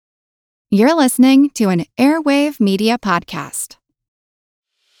You're listening to an Airwave Media Podcast.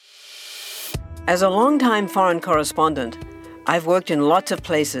 As a longtime foreign correspondent, I've worked in lots of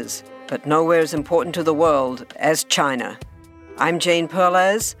places, but nowhere as important to the world as China. I'm Jane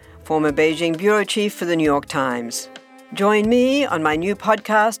Perlez, former Beijing bureau chief for the New York Times. Join me on my new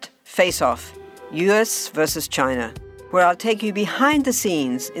podcast, Face Off, U.S. versus China, where I'll take you behind the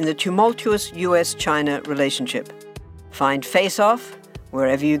scenes in the tumultuous U.S.-China relationship. Find Face Off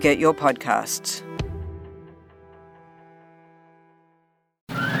wherever you get your podcasts.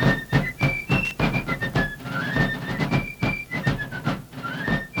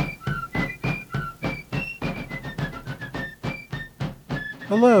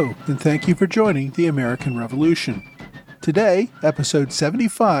 Hello, and thank you for joining the American Revolution. Today, episode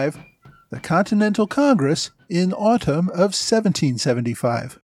 75, the Continental Congress in autumn of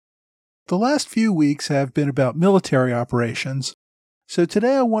 1775. The last few weeks have been about military operations, so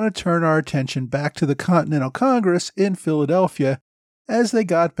today I want to turn our attention back to the Continental Congress in Philadelphia as they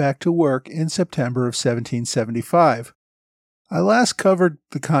got back to work in September of 1775. I last covered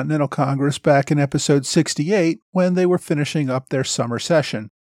the Continental Congress back in episode 68 when they were finishing up their summer session.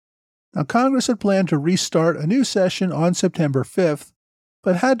 Now, Congress had planned to restart a new session on September 5th,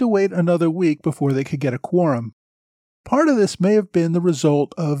 but had to wait another week before they could get a quorum. Part of this may have been the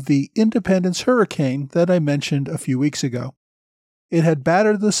result of the Independence hurricane that I mentioned a few weeks ago. It had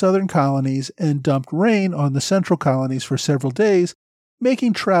battered the southern colonies and dumped rain on the central colonies for several days,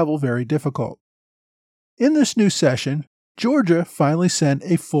 making travel very difficult. In this new session, Georgia finally sent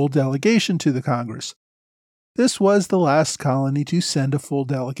a full delegation to the Congress. This was the last colony to send a full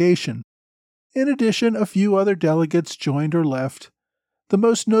delegation. In addition, a few other delegates joined or left, the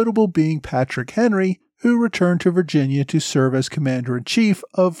most notable being Patrick Henry, who returned to Virginia to serve as Commander-in-Chief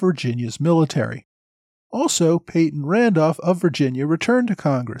of Virginia's military. Also, Peyton Randolph of Virginia returned to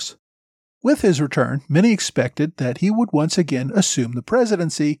Congress. With his return, many expected that he would once again assume the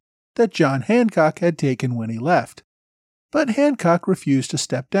presidency that John Hancock had taken when he left. But Hancock refused to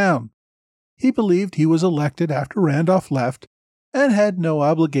step down. He believed he was elected after Randolph left and had no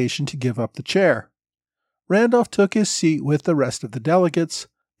obligation to give up the chair. Randolph took his seat with the rest of the delegates,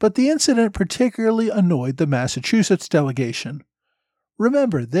 but the incident particularly annoyed the Massachusetts delegation.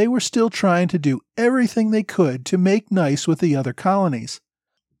 Remember, they were still trying to do everything they could to make nice with the other colonies.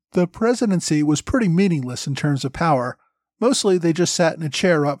 The presidency was pretty meaningless in terms of power. Mostly they just sat in a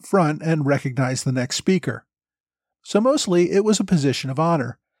chair up front and recognized the next speaker. So mostly it was a position of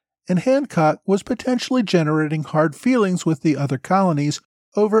honor, and Hancock was potentially generating hard feelings with the other colonies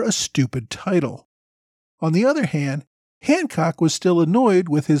over a stupid title. On the other hand, Hancock was still annoyed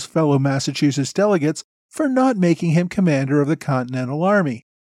with his fellow Massachusetts delegates for not making him commander of the Continental Army.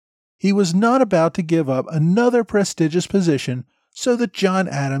 He was not about to give up another prestigious position so that John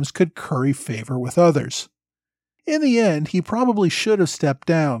Adams could curry favor with others. In the end, he probably should have stepped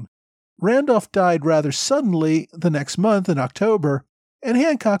down. Randolph died rather suddenly the next month in October, and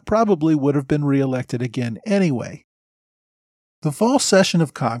Hancock probably would have been reelected again anyway. The fall session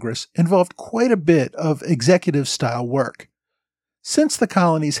of Congress involved quite a bit of executive-style work. Since the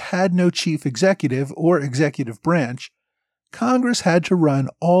colonies had no chief executive or executive branch, Congress had to run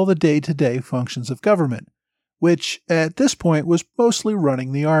all the day-to-day functions of government, which at this point was mostly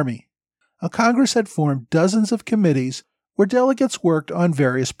running the Army. Congress had formed dozens of committees where delegates worked on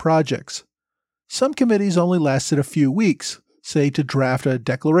various projects. Some committees only lasted a few weeks, say to draft a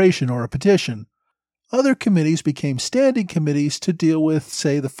declaration or a petition. Other committees became standing committees to deal with,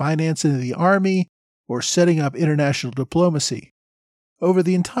 say, the financing of the Army or setting up international diplomacy. Over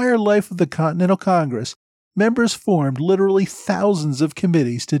the entire life of the Continental Congress, members formed literally thousands of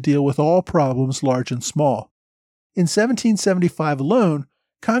committees to deal with all problems large and small. In 1775 alone,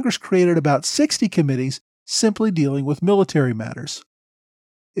 Congress created about 60 committees simply dealing with military matters.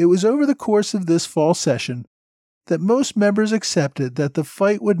 It was over the course of this fall session that most members accepted that the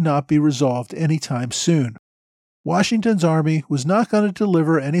fight would not be resolved anytime soon. Washington's army was not going to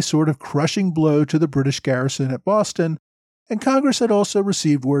deliver any sort of crushing blow to the British garrison at Boston, and Congress had also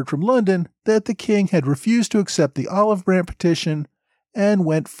received word from London that the king had refused to accept the Olive Branch petition and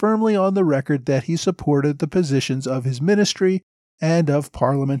went firmly on the record that he supported the positions of his ministry and of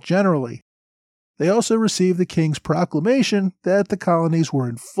Parliament generally. They also received the king's proclamation that the colonies were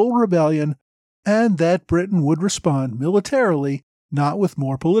in full rebellion and that Britain would respond militarily, not with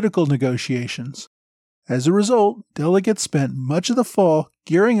more political negotiations. As a result, delegates spent much of the fall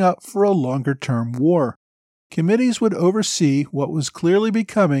gearing up for a longer-term war. Committees would oversee what was clearly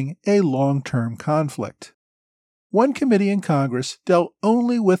becoming a long-term conflict. One committee in Congress dealt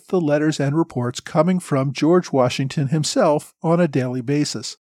only with the letters and reports coming from George Washington himself on a daily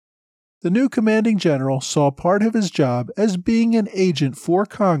basis. The new commanding general saw part of his job as being an agent for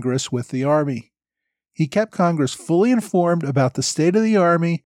Congress with the Army. He kept Congress fully informed about the state of the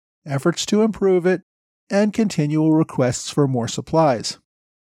Army, efforts to improve it, and continual requests for more supplies.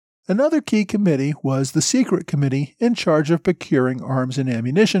 Another key committee was the Secret Committee in charge of procuring arms and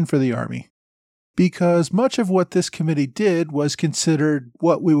ammunition for the Army. Because much of what this committee did was considered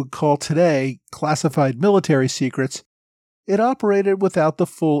what we would call today classified military secrets, it operated without the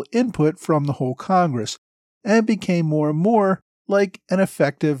full input from the whole Congress and became more and more like an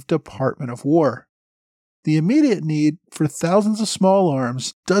effective Department of War. The immediate need for thousands of small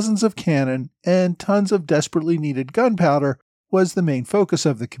arms, dozens of cannon, and tons of desperately needed gunpowder was the main focus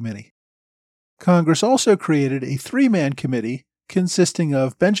of the committee. Congress also created a three-man committee consisting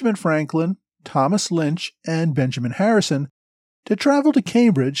of Benjamin Franklin, Thomas Lynch, and Benjamin Harrison to travel to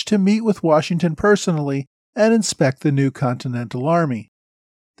Cambridge to meet with Washington personally and inspect the new Continental Army.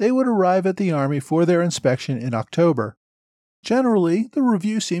 They would arrive at the Army for their inspection in October. Generally, the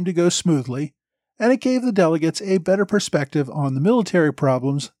review seemed to go smoothly, and it gave the delegates a better perspective on the military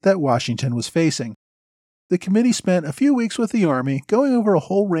problems that Washington was facing. The committee spent a few weeks with the Army going over a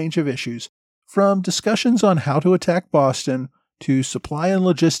whole range of issues, from discussions on how to attack Boston to supply and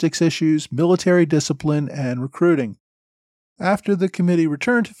logistics issues, military discipline, and recruiting. After the committee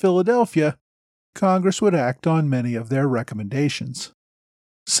returned to Philadelphia, Congress would act on many of their recommendations.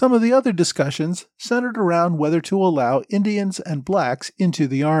 Some of the other discussions centered around whether to allow Indians and blacks into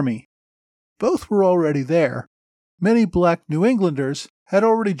the Army. Both were already there. Many black New Englanders had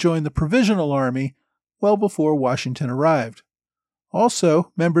already joined the Provisional Army well before Washington arrived.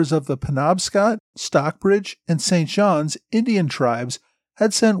 Also, members of the Penobscot, Stockbridge, and St. John's Indian tribes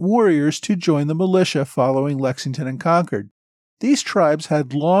had sent warriors to join the militia following Lexington and Concord. These tribes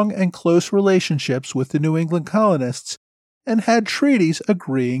had long and close relationships with the New England colonists and had treaties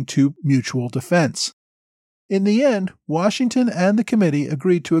agreeing to mutual defense. In the end, Washington and the committee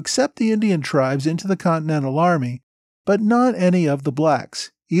agreed to accept the Indian tribes into the Continental Army, but not any of the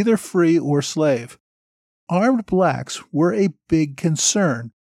blacks, either free or slave. Armed blacks were a big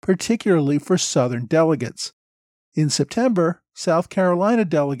concern, particularly for Southern delegates. In September, South Carolina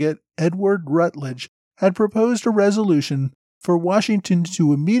delegate Edward Rutledge had proposed a resolution for Washington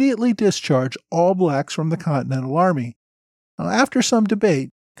to immediately discharge all blacks from the Continental Army. Now, after some debate,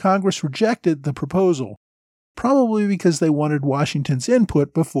 Congress rejected the proposal, probably because they wanted Washington's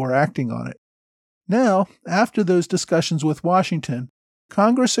input before acting on it. Now, after those discussions with Washington,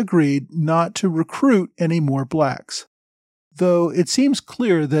 Congress agreed not to recruit any more blacks, though it seems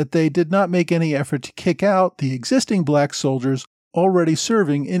clear that they did not make any effort to kick out the existing black soldiers already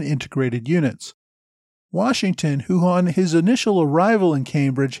serving in integrated units. Washington, who on his initial arrival in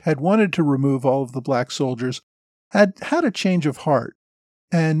Cambridge had wanted to remove all of the black soldiers, had had a change of heart,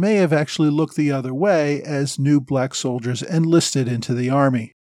 and may have actually looked the other way as new black soldiers enlisted into the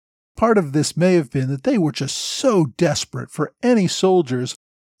Army. Part of this may have been that they were just so desperate for any soldiers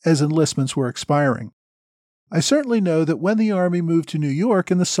as enlistments were expiring. I certainly know that when the Army moved to New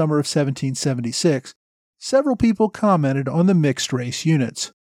York in the summer of 1776, several people commented on the mixed-race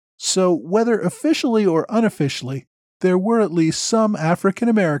units. So whether officially or unofficially, there were at least some African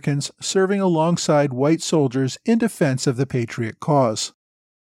Americans serving alongside white soldiers in defense of the Patriot cause.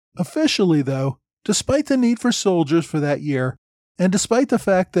 Officially, though, despite the need for soldiers for that year, and despite the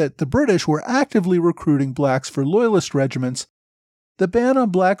fact that the British were actively recruiting blacks for Loyalist regiments, the ban on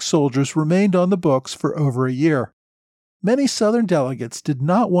black soldiers remained on the books for over a year. Many Southern delegates did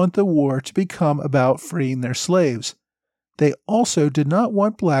not want the war to become about freeing their slaves. They also did not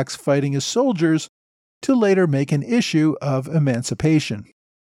want blacks fighting as soldiers to later make an issue of emancipation.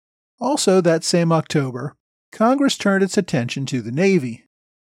 Also that same October, Congress turned its attention to the Navy.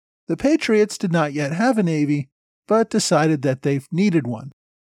 The Patriots did not yet have a Navy, but decided that they needed one.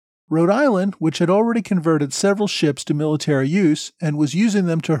 Rhode Island, which had already converted several ships to military use and was using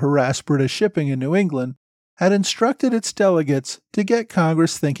them to harass British shipping in New England, had instructed its delegates to get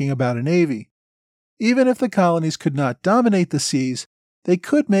Congress thinking about a navy. Even if the colonies could not dominate the seas, they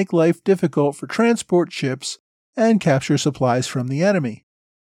could make life difficult for transport ships and capture supplies from the enemy.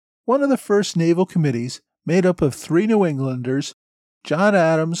 One of the first naval committees, made up of 3 New Englanders, John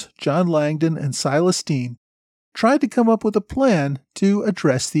Adams, John Langdon, and Silas Deane, tried to come up with a plan to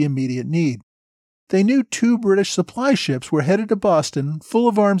address the immediate need. They knew 2 British supply ships were headed to Boston full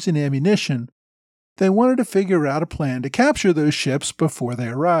of arms and ammunition. They wanted to figure out a plan to capture those ships before they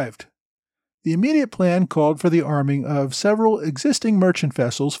arrived. The immediate plan called for the arming of several existing merchant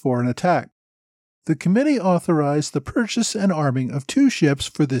vessels for an attack. The committee authorized the purchase and arming of 2 ships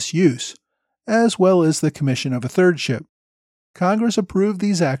for this use, as well as the commission of a 3rd ship. Congress approved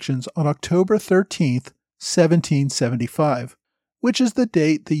these actions on October 13, 1775, which is the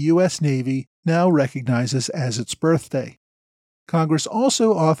date the U.S. Navy now recognizes as its birthday. Congress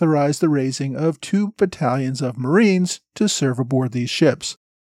also authorized the raising of 2 battalions of Marines to serve aboard these ships.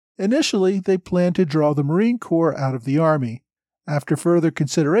 Initially, they planned to draw the Marine Corps out of the Army. After further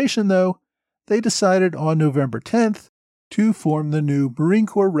consideration, though, they decided on November 10th to form the new Marine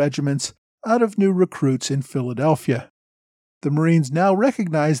Corps regiments out of new recruits in Philadelphia. The Marines now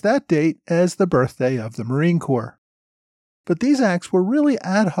recognize that date as the birthday of the Marine Corps. But these acts were really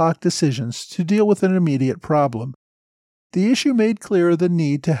ad hoc decisions to deal with an immediate problem. The issue made clear the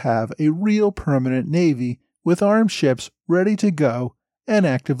need to have a real permanent navy with armed ships ready to go and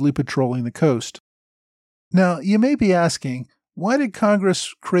actively patrolling the coast. Now, you may be asking, why did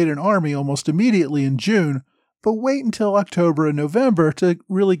Congress create an army almost immediately in June, but wait until October and November to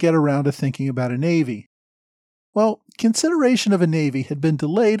really get around to thinking about a navy? Well, consideration of a navy had been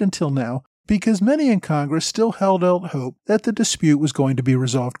delayed until now because many in Congress still held out hope that the dispute was going to be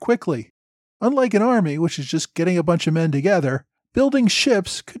resolved quickly. Unlike an army, which is just getting a bunch of men together, building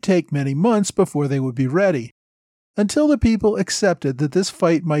ships could take many months before they would be ready. Until the people accepted that this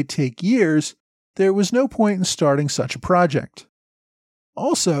fight might take years, there was no point in starting such a project.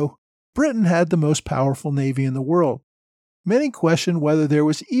 Also, Britain had the most powerful navy in the world. Many questioned whether there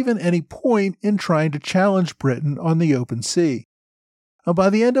was even any point in trying to challenge Britain on the open sea. And by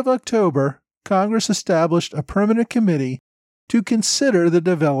the end of October, Congress established a permanent committee to consider the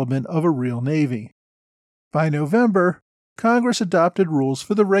development of a real navy. By November, Congress adopted rules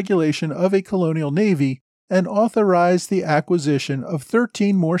for the regulation of a colonial navy and authorized the acquisition of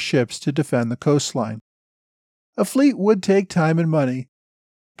 13 more ships to defend the coastline. A fleet would take time and money,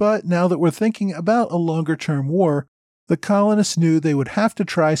 but now that we're thinking about a longer-term war, the colonists knew they would have to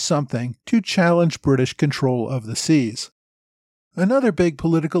try something to challenge British control of the seas. Another big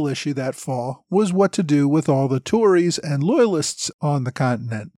political issue that fall was what to do with all the Tories and Loyalists on the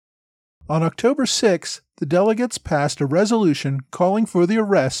continent. On October 6, the delegates passed a resolution calling for the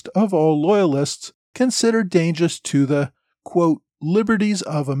arrest of all Loyalists considered dangerous to the, quote, liberties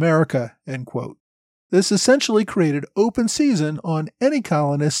of America, end quote. This essentially created open season on any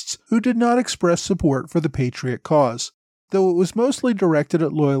colonists who did not express support for the Patriot cause, though it was mostly directed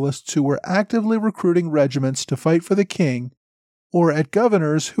at Loyalists who were actively recruiting regiments to fight for the king, or at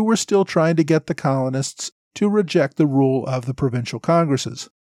governors who were still trying to get the colonists to reject the rule of the provincial congresses.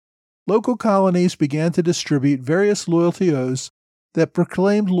 Local colonies began to distribute various loyalty oaths that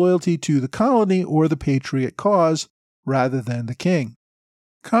proclaimed loyalty to the colony or the Patriot cause rather than the king.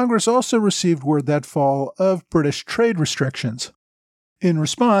 Congress also received word that fall of British trade restrictions. In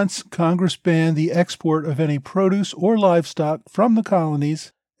response, Congress banned the export of any produce or livestock from the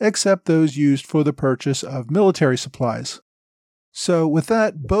colonies except those used for the purchase of military supplies. So with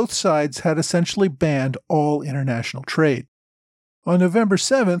that, both sides had essentially banned all international trade. On November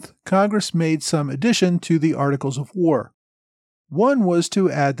 7th, Congress made some addition to the Articles of War. One was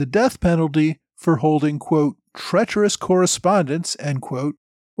to add the death penalty for holding, quote, treacherous correspondence, end quote,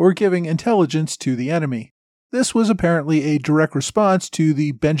 or giving intelligence to the enemy. This was apparently a direct response to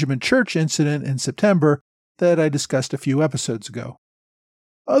the Benjamin Church incident in September that I discussed a few episodes ago.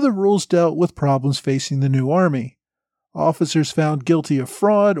 Other rules dealt with problems facing the new army. Officers found guilty of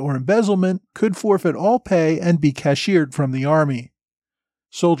fraud or embezzlement could forfeit all pay and be cashiered from the army.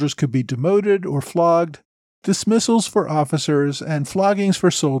 Soldiers could be demoted or flogged. Dismissals for officers and floggings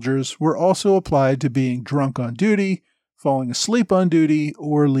for soldiers were also applied to being drunk on duty, falling asleep on duty,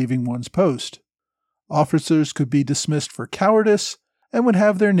 or leaving one's post. Officers could be dismissed for cowardice and would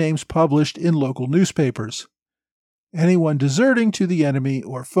have their names published in local newspapers. Anyone deserting to the enemy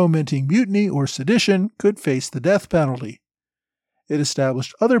or fomenting mutiny or sedition could face the death penalty. It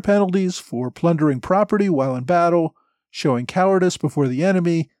established other penalties for plundering property while in battle, showing cowardice before the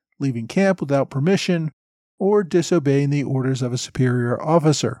enemy, leaving camp without permission, or disobeying the orders of a superior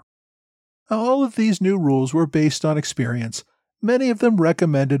officer. All of these new rules were based on experience, many of them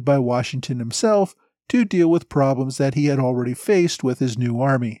recommended by Washington himself to deal with problems that he had already faced with his new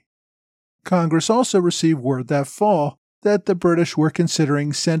army. Congress also received word that fall that the British were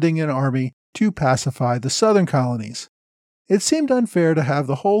considering sending an army to pacify the southern colonies. It seemed unfair to have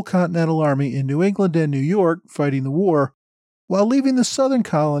the whole Continental Army in New England and New York fighting the war, while leaving the southern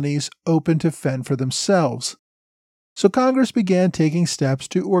colonies open to fend for themselves. So Congress began taking steps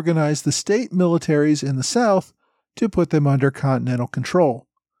to organize the state militaries in the South to put them under Continental control.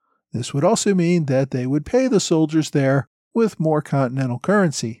 This would also mean that they would pay the soldiers there with more Continental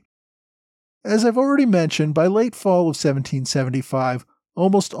currency. As I've already mentioned, by late fall of 1775,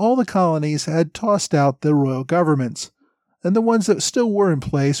 almost all the colonies had tossed out their royal governments. and the ones that still were in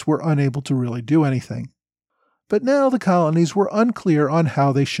place were unable to really do anything. But now the colonies were unclear on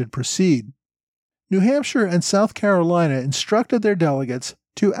how they should proceed. New Hampshire and South Carolina instructed their delegates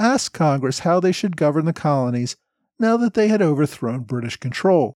to ask Congress how they should govern the colonies now that they had overthrown British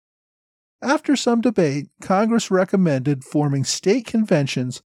control. After some debate, Congress recommended forming state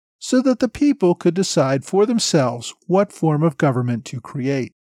conventions so that the people could decide for themselves what form of government to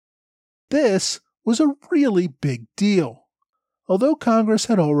create. This was a really big deal. Although Congress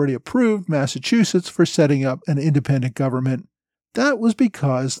had already approved Massachusetts for setting up an independent government, that was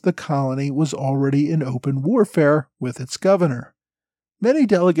because the colony was already in open warfare with its governor. Many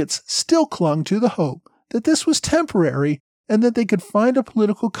delegates still clung to the hope that this was temporary and that they could find a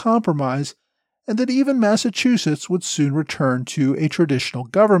political compromise, and that even Massachusetts would soon return to a traditional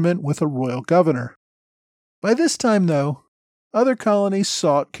government with a royal governor. By this time, though, other colonies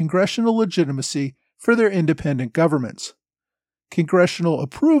sought congressional legitimacy for their independent governments. Congressional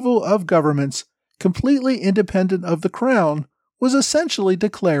approval of governments completely independent of the crown was essentially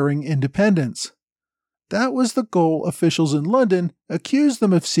declaring independence. That was the goal officials in London accused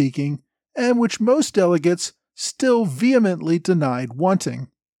them of seeking, and which most delegates still vehemently denied wanting.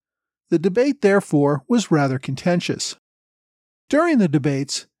 The debate, therefore, was rather contentious. During the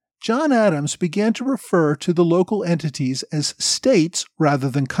debates, John Adams began to refer to the local entities as states rather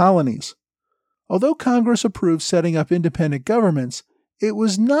than colonies. Although Congress approved setting up independent governments, it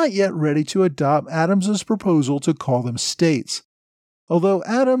was not yet ready to adopt Adams's proposal to call them states. Although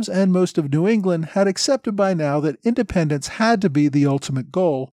Adams and most of New England had accepted by now that independence had to be the ultimate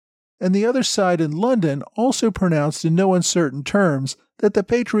goal, and the other side in London also pronounced in no uncertain terms that the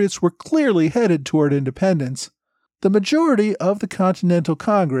Patriots were clearly headed toward independence, the majority of the Continental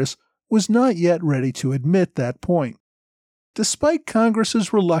Congress was not yet ready to admit that point. Despite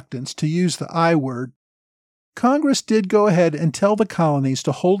Congress's reluctance to use the I word, Congress did go ahead and tell the colonies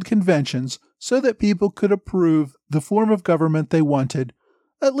to hold conventions so that people could approve the form of government they wanted,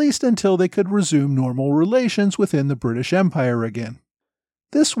 at least until they could resume normal relations within the British Empire again.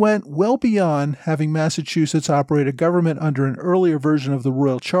 This went well beyond having Massachusetts operate a government under an earlier version of the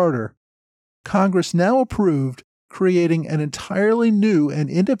Royal Charter. Congress now approved creating an entirely new and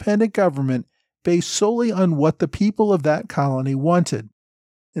independent government based solely on what the people of that colony wanted.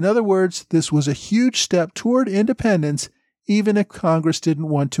 In other words, this was a huge step toward independence, even if Congress didn't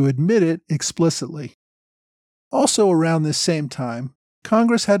want to admit it explicitly. Also around this same time,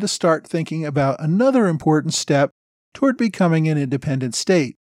 Congress had to start thinking about another important step toward becoming an independent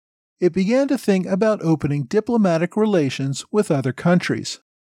state. It began to think about opening diplomatic relations with other countries.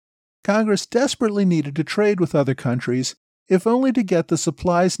 Congress desperately needed to trade with other countries, if only to get the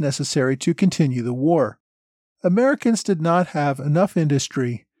supplies necessary to continue the war. Americans did not have enough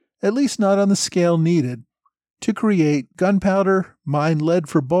industry, at least not on the scale needed, to create gunpowder, mine lead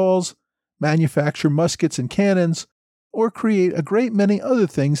for balls, manufacture muskets and cannons, or create a great many other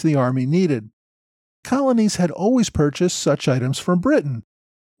things the army needed. Colonies had always purchased such items from Britain,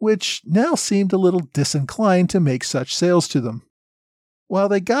 which now seemed a little disinclined to make such sales to them. While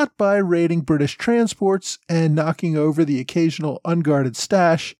they got by raiding British transports and knocking over the occasional unguarded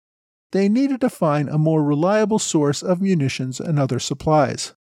stash, they needed to find a more reliable source of munitions and other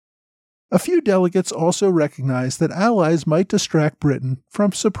supplies. A few delegates also recognized that allies might distract Britain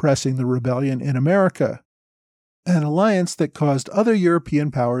from suppressing the rebellion in America. An alliance that caused other European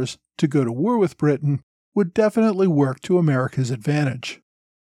powers to go to war with Britain would definitely work to America's advantage.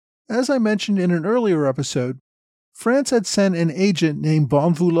 As I mentioned in an earlier episode, France had sent an agent named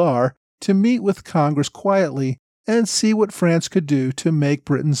Bonvouloir to meet with Congress quietly and see what France could do to make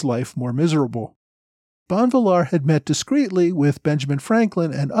Britain's life more miserable. Bonvouloir had met discreetly with Benjamin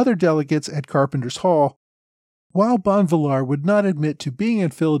Franklin and other delegates at Carpenter's Hall. While Bonvouloir would not admit to being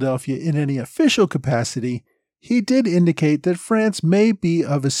in Philadelphia in any official capacity, he did indicate that France may be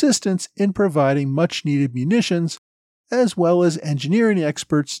of assistance in providing much-needed munitions, as well as engineering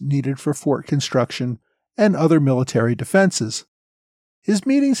experts needed for fort construction and other military defenses. His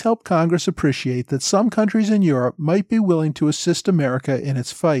meetings helped Congress appreciate that some countries in Europe might be willing to assist America in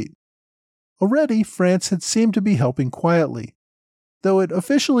its fight. Already, France had seemed to be helping quietly. Though it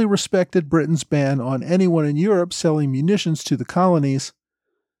officially respected Britain's ban on anyone in Europe selling munitions to the colonies,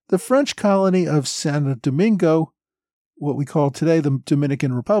 the French colony of Santo Domingo, what we call today the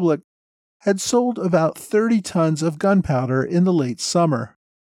Dominican Republic, had sold about 30 tons of gunpowder in the late summer.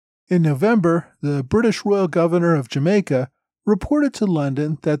 In November, the British Royal Governor of Jamaica reported to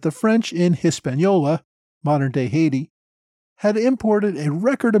London that the French in Hispaniola, modern-day Haiti, had imported a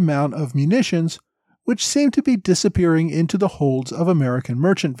record amount of munitions which seemed to be disappearing into the holds of American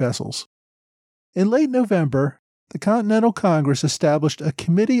merchant vessels. In late November, the Continental Congress established a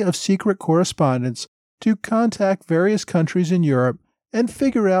committee of secret correspondents to contact various countries in Europe and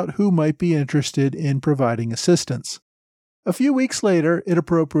figure out who might be interested in providing assistance. A few weeks later, it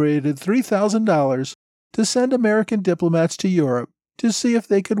appropriated $3,000 to send American diplomats to Europe to see if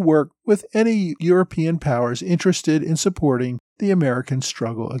they could work with any European powers interested in supporting the American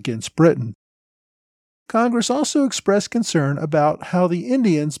struggle against Britain. Congress also expressed concern about how the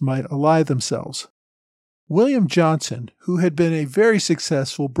Indians might ally themselves. William Johnson, who had been a very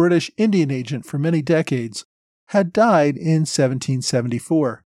successful British Indian agent for many decades, had died in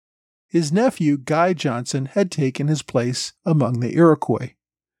 1774. His nephew, Guy Johnson, had taken his place among the Iroquois.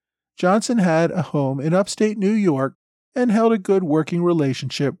 Johnson had a home in upstate New York and held a good working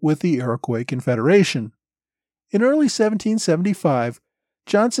relationship with the Iroquois Confederation. In early 1775,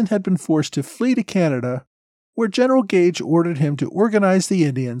 Johnson had been forced to flee to Canada, where General Gage ordered him to organize the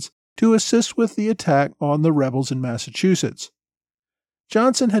Indians to assist with the attack on the rebels in Massachusetts.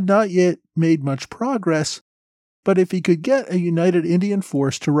 Johnson had not yet made much progress, but if he could get a united Indian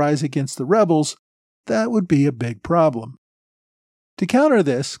force to rise against the rebels, that would be a big problem. To counter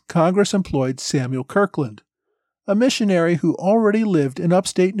this, Congress employed Samuel Kirkland, a missionary who already lived in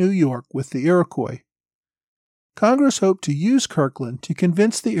upstate New York with the Iroquois. Congress hoped to use Kirkland to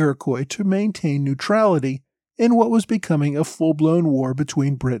convince the Iroquois to maintain neutrality in what was becoming a full-blown war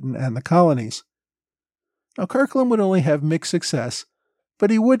between Britain and the colonies. Now, Kirkland would only have mixed success, but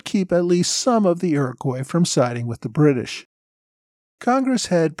he would keep at least some of the Iroquois from siding with the British. Congress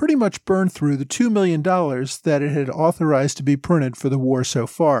had pretty much burned through the $2 million that it had authorized to be printed for the war so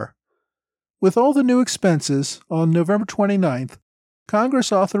far. With all the new expenses, on November 29th,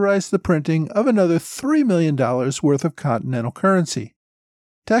 Congress authorized the printing of another $3 million worth of Continental currency.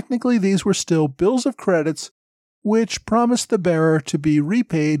 Technically, these were still bills of credits, which promised the bearer to be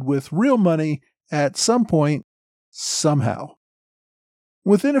repaid with real money at some point, somehow.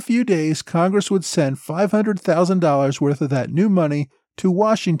 Within a few days, Congress would send $500,000 worth of that new money to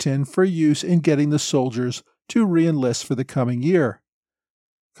Washington for use in getting the soldiers to re-enlist for the coming year.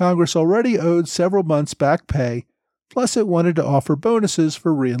 Congress already owed several months' back pay, plus it wanted to offer bonuses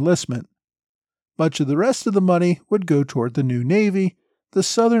for re-enlistment. Much of the rest of the money would go toward the new Navy, the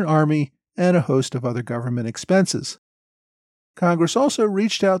Southern Army, and a host of other government expenses. Congress also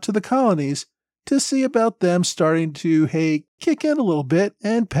reached out to the colonies to see about them starting to, kick in a little bit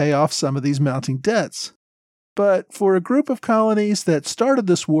and pay off some of these mounting debts. But for a group of colonies that started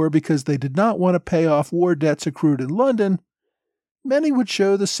this war because they did not want to pay off war debts accrued in London, many would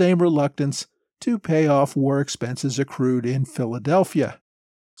show the same reluctance to pay off war expenses accrued in Philadelphia.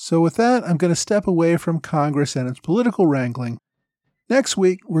 So with that, I'm going to step away from Congress and its political wrangling. Next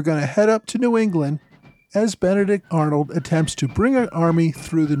week, we're going to head up to New England as Benedict Arnold attempts to bring an army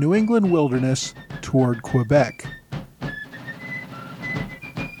through the New England wilderness toward Quebec.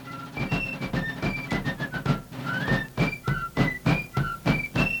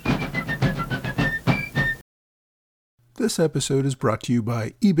 This episode is brought to you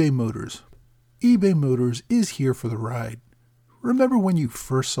by eBay Motors. eBay Motors is here for the ride. Remember when you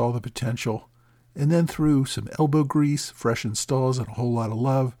first saw the potential, and then through some elbow grease, fresh installs, and a whole lot of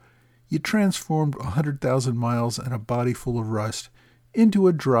love, you transformed 100,000 miles and a body full of rust into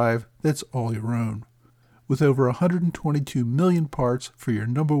a drive that's all your own. With over 122 million parts for your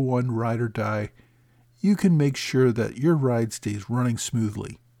number one ride or die, you can make sure that your ride stays running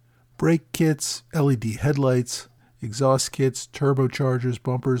smoothly. Brake kits, LED headlights, exhaust kits, turbochargers,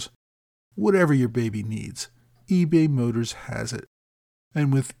 bumpers, whatever your baby needs, eBay Motors has it.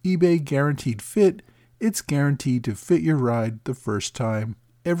 And with eBay Guaranteed Fit, it's guaranteed to fit your ride the first time,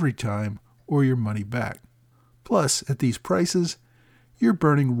 every time, or your money back. Plus, at these prices, you're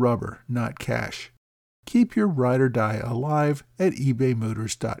burning rubber, not cash. Keep your ride or die alive at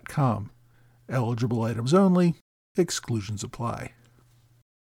ebaymotors.com. Eligible items only. Exclusions apply.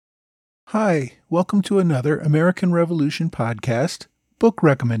 Hi, welcome to another American Revolution podcast book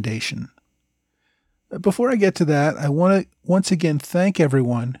recommendation. Before I get to that, I want to once again thank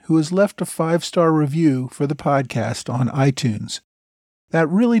everyone who has left a 5-star review for the podcast on iTunes. That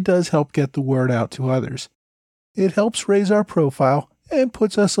really does help get the word out to others. It helps raise our profile and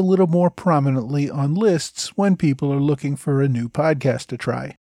puts us a little more prominently on lists when people are looking for a new podcast to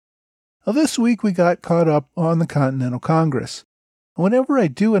try. Now, this week we got caught up on the Continental Congress. Whenever I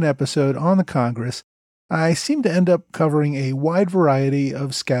do an episode on the Congress, I seem to end up covering a wide variety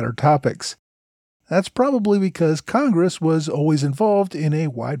of scattered topics. That's probably because Congress was always involved in a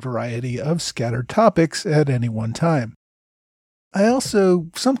wide variety of scattered topics at any one time. I also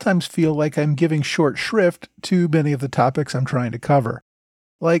sometimes feel like I'm giving short shrift to many of the topics I'm trying to cover.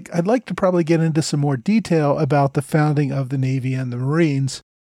 I'd like to probably get into some more detail about the founding of the Navy and the Marines,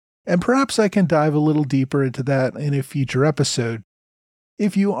 and perhaps I can dive a little deeper into that in a future episode.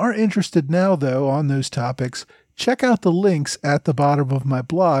 If you are interested now, though, on those topics, check out the links at the bottom of my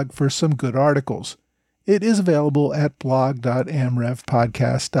blog for some good articles. It is available at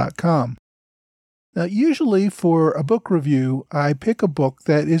blog.amrevpodcast.com. Now, usually for a book review, I pick a book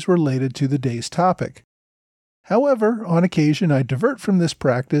that is related to the day's topic. However, on occasion, I divert from this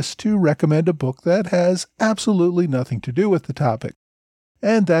practice to recommend a book that has absolutely nothing to do with the topic.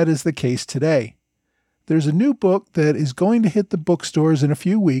 And that is the case today. There's a new book that is going to hit the bookstores in a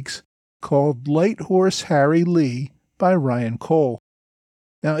few weeks called Light Horse Harry Lee by Ryan Cole.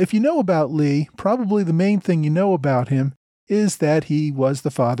 Now, if you know about Lee, probably the main thing you know about him is that he was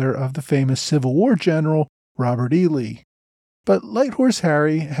the father of the famous Civil War general Robert E. Lee. But Light Horse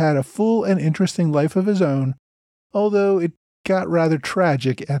Harry had a full and interesting life of his own, although it got rather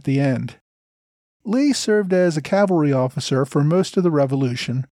tragic at the end. Lee served as a cavalry officer for most of the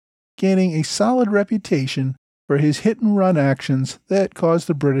Revolution, gaining a solid reputation for his hit-and-run actions that caused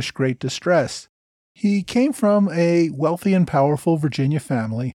the British great distress. He came from a wealthy and powerful Virginia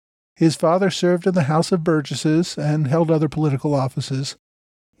family. His father served in the House of Burgesses and held other political offices.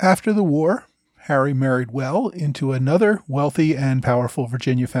 After the war, Harry married well into another wealthy and powerful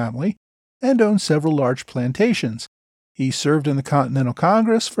Virginia family and owned several large plantations. He served in the Continental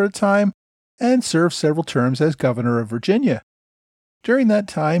Congress for a time and served several terms as governor of Virginia. During that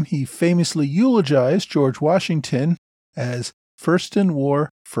time, he famously eulogized George Washington as first in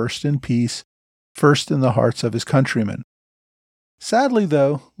war, first in peace, first in the hearts of his countrymen. Sadly,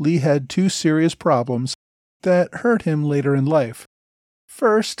 though, Lee had two serious problems that hurt him later in life.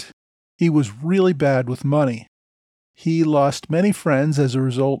 First, he was really bad with money. He lost many friends as a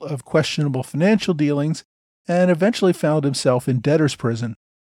result of questionable financial dealings and eventually found himself in debtor's prison.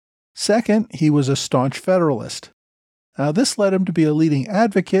 Second, he was a staunch Federalist. Now, this led him to be a leading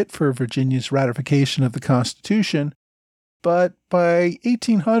advocate for Virginia's ratification of the Constitution, but by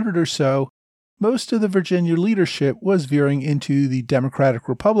 1800 or so, most of the Virginia leadership was veering into the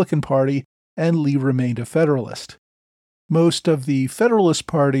Democratic-Republican Party, and Lee remained a Federalist. Most of the Federalist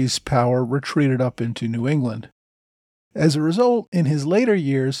Party's power retreated up into New England. As a result, in his later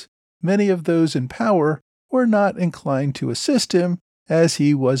years, many of those in power were not inclined to assist him, as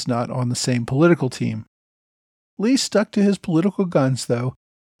he was not on the same political team. Lee stuck to his political guns, though,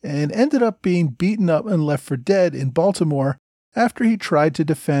 and ended up being beaten up and left for dead in Baltimore after he tried to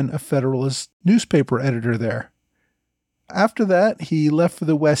defend a Federalist newspaper editor there. After that, he left for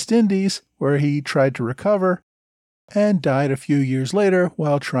the West Indies, where he tried to recover, and died a few years later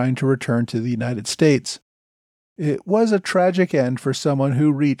while trying to return to the United States. It was a tragic end for someone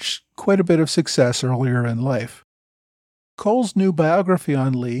who reached quite a bit of success earlier in life. Cole's new biography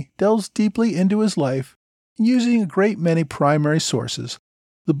on Lee delves deeply into his life, using a great many primary sources.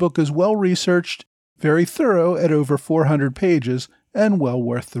 The book is well-researched, very thorough at over 400 pages, and well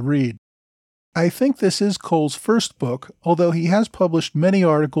worth the read. I think this is Cole's first book, although he has published many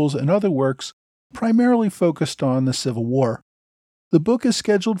articles and other works primarily focused on the Civil War. The book is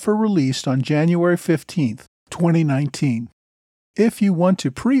scheduled for release on January 15th, 2019. If you want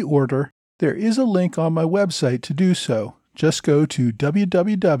to pre-order, there is a link on my website to do so. Just go to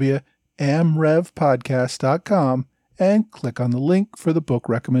www.amrevpodcast.com and click on the link for the book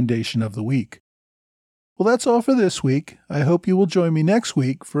recommendation of the week. Well, that's all for this week. I hope you will join me next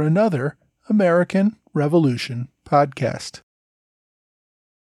week for another American Revolution podcast.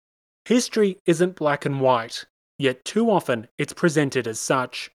 History isn't black and white, yet too often it's presented as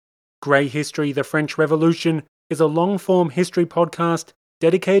such. Grey History, the French Revolution, is a long-form history podcast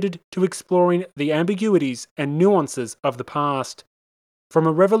dedicated to exploring the ambiguities and nuances of the past. From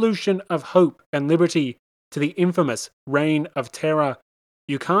a revolution of hope and liberty to the infamous Reign of Terror,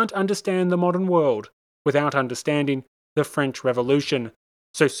 you can't understand the modern world without understanding the French Revolution.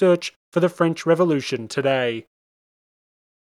 So search for the French Revolution today.